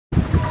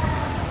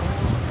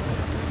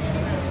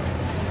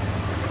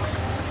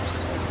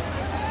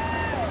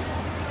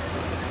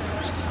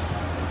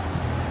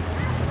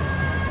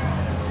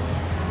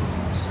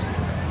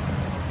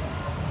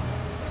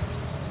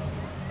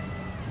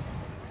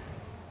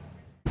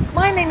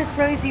My name is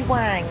Rosie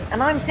Wang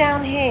and I'm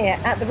down here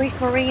at the Reef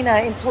Marina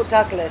in Port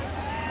Douglas.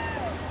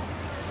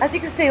 As you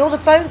can see, all the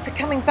boats are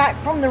coming back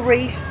from the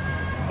reef.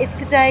 It's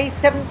today,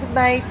 7th of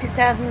May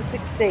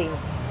 2016.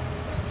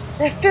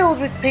 They're filled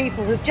with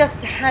people who've just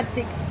had the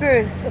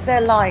experience of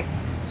their life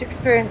to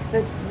experience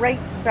the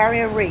Great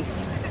Barrier Reef.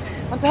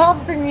 On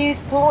behalf of the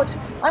Newsport,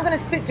 I'm going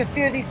to speak to a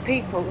few of these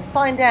people and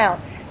find out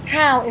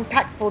how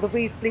impactful the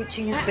reef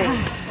bleaching has been.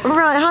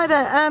 Right, hi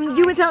there.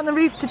 You went out on the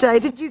reef today.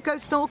 Did you go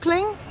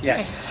snorkeling?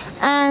 Yes.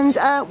 And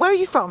where are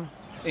you from?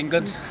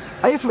 England.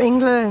 Oh, you're from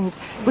England.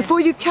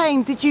 Before you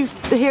came, did you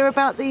hear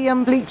about the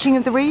bleaching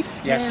of the reef?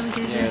 Yes. Yeah, we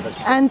did.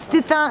 Yeah. And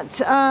did that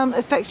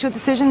affect your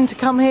decision to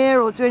come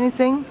here or do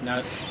anything?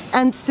 No.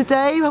 And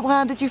today,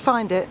 how did you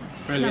find it?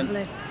 Brilliant.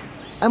 Lovely.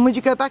 And would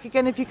you go back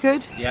again if you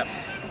could? Yep.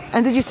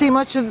 And did you see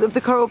much of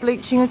the coral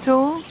bleaching at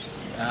all?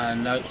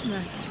 No.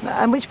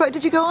 And which boat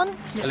did you go on?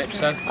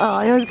 Calypso. Oh,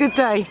 it was a good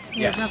day.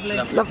 Yes. Lovely.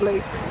 Lovely.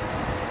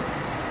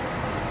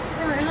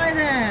 Right, hi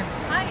there.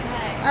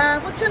 Hi.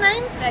 What's your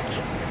names?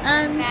 Becky.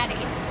 And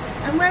Maddie.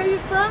 And where are you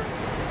from?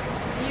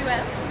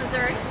 U.S.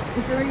 Missouri.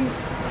 Missouri.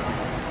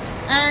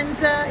 And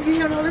you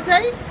here on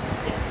holiday?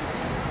 Yes.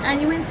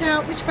 And you went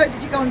out, which boat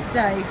did you go on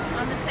today?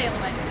 On the sail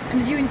away. And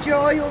did you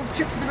enjoy your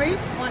trip to the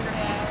reef? Wonderful.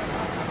 Yeah, it was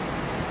awesome.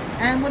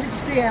 And what did you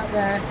see out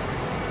there?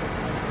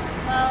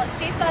 Well,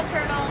 she saw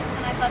turtles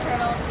and I saw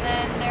turtles, and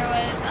then there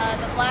was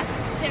the black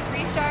tip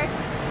reef sharks.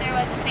 There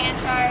was a sand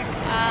shark.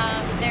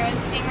 There was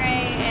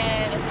stingray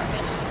and a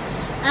starfish.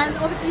 And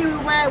obviously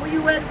were you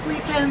aware before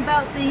you came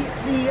about the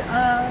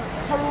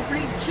coral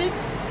bleaching?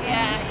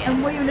 Yeah.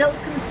 And were you a little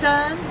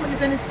concerned what you're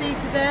going to see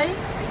today?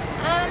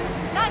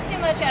 Not too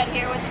much out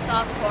here with the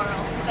soft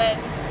coral, but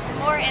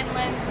more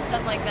inland and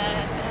stuff like that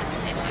has been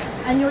an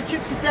issue. And your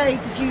trip today,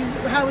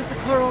 how was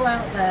the coral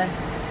out there?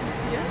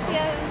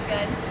 Yeah, it was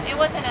good. It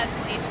wasn't as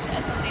bleached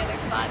as some of the other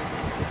spots.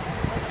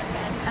 It wasn't as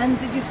bad. And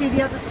did you see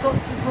the other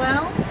spots as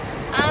well?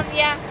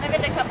 Yeah, I've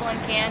been to a couple in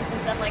Cairns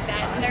and stuff like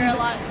that. They're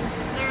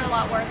a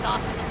lot worse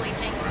off with the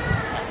bleaching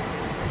and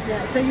stuff.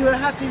 Yeah. So you were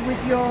happy with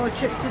your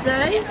trip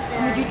today? Yeah.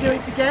 And would you do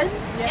it again?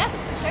 Yes,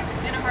 for sure.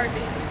 In a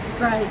heartbeat.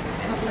 Great,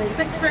 lovely.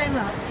 Thanks very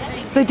much.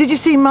 So did you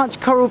see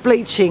much coral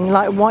bleaching,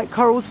 like white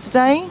corals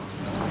today?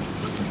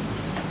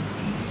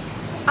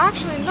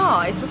 Actually,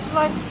 no. It's just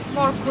like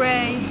more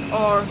grey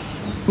or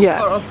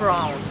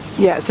brown.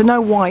 Yeah. So no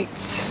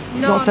white,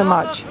 No, not so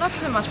much. Not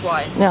so much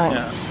white. No.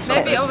 Yeah.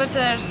 Maybe over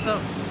there, just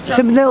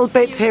Some little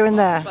bits few here and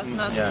spots, there. but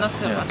not, Yeah. not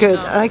so much. Good.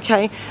 No.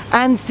 Okay.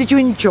 And did you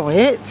enjoy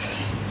it?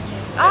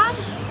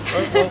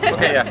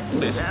 Okay, yeah,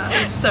 please.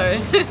 Sorry.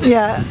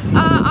 Yeah.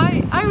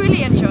 I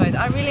really enjoyed.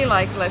 I really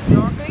liked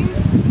snorkeling.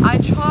 I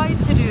tried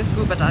to do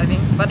scuba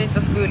diving, but it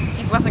was good.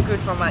 It wasn't good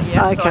for my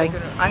ears, so Okay.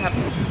 I have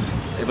to.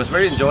 It was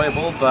very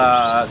enjoyable,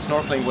 but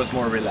snorkeling was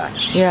more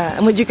relaxed. Yeah.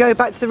 And would you go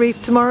back to the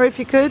reef tomorrow if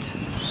you could?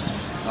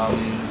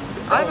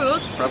 I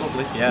would.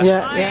 Probably, yeah.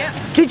 Yeah.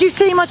 Did you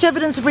see much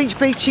evidence of reef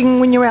bleaching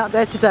when you were out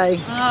there today?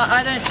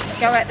 I don't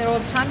go out there all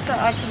the time, so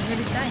I couldn't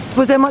really say.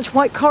 Was there much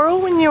white coral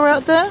when you were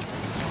out there?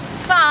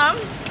 Some.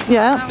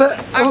 Yeah, but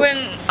I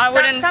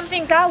wouldn't. Some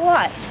things are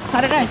white.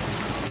 I don't know.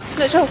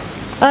 Not sure.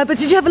 but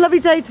did you have a lovely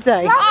day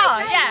today?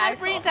 Oh yeah,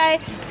 great day.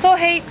 Saw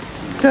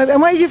heaps. So,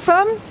 and where are you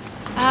from?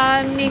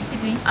 Near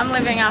Sydney. I'm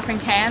living up in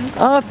Cairns.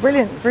 Oh,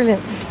 brilliant,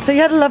 brilliant. So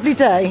you had a lovely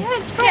day. Yeah,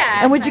 it's great.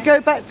 Yeah. And would you go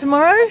back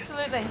tomorrow?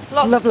 Absolutely.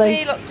 Lots Lovely.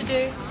 to see, lots to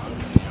do.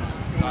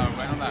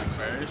 Went on that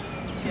cruise.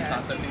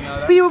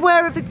 Yeah. Were you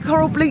aware of the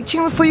coral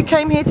bleaching before you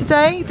came here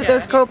today? That there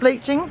was coral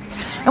bleaching?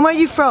 And where are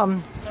you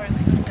from?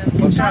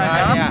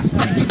 Yeah.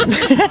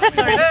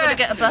 Sorry, I've got to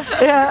get a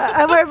bus. Yeah,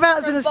 and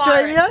whereabouts in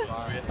Australia?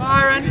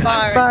 Byron.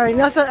 Byron.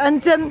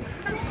 And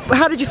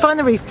how did you find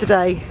the reef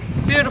today?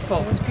 Beautiful.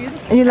 It was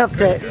beautiful. And you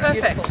loved it?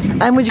 Perfect.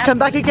 And would you come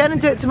back again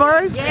and do it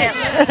tomorrow?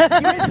 Yes.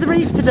 You went to the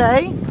reef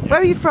today. Where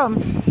are you from?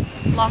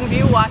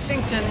 Longview,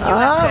 Washington, USA.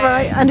 Ah,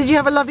 right. And did you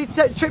have a lovely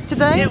trip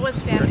today? It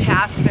was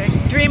fantastic.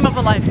 Dream of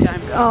a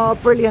lifetime. Oh,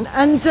 brilliant.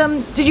 And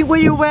were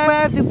you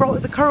aware of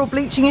the coral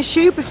bleaching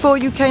issue before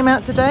you came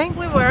out today?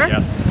 We were.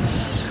 Yes.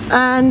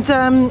 And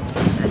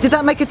did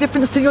that make a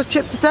difference to your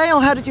trip today,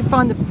 or how did you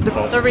find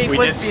the reef we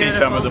was did see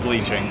some of the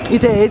bleaching. You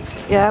did,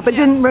 yeah, but it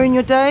didn't ruin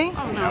your day?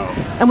 Oh no.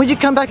 And would you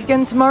come back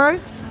again tomorrow?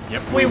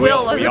 Yep, We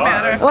will, as a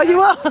matter of Oh,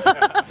 you are?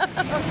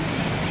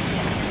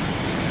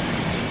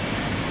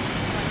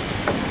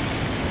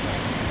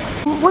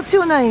 What's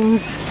your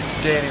names?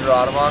 Danny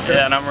Rodemacher.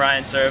 Yeah, and I'm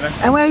Ryan Serban.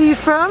 And where are you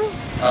from?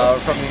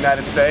 From the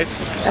United States.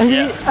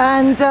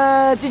 And,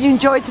 Yeah. did you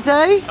enjoy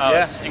today? Oh,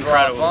 Yeah, it's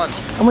incredible. Fun.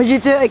 And would you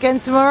do it again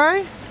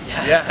tomorrow?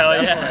 Yeah,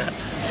 Hell yeah.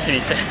 Can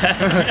you say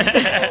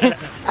that?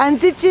 And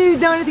did you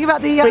know anything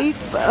about the reef?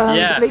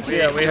 Yeah, the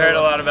bleaching? we heard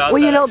a lot about Were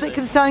that. you a little bit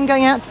actually. concerned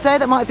going out today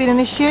that might have been an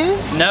issue?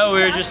 No,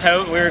 we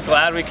were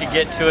glad we could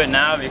get to it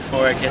now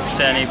before it gets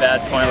to any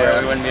bad point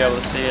where we wouldn't be able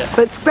to see it.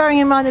 But bearing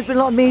in mind there's been a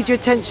lot of media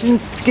attention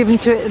given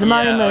to it at the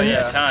moment. Oh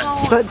yeah,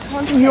 tons.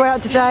 But you were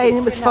out today and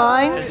it was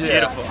fine? It's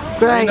beautiful.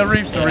 Great. the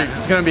reef's the reef.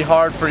 It's going to be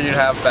hard for you to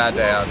have a bad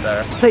day out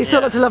there. So you saw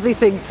lots of lovely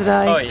things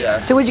today? Oh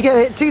yeah. So would you give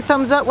it 2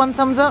 thumbs up, 1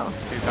 thumbs up?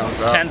 2 thumbs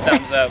up. 10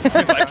 thumbs up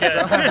if I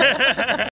could.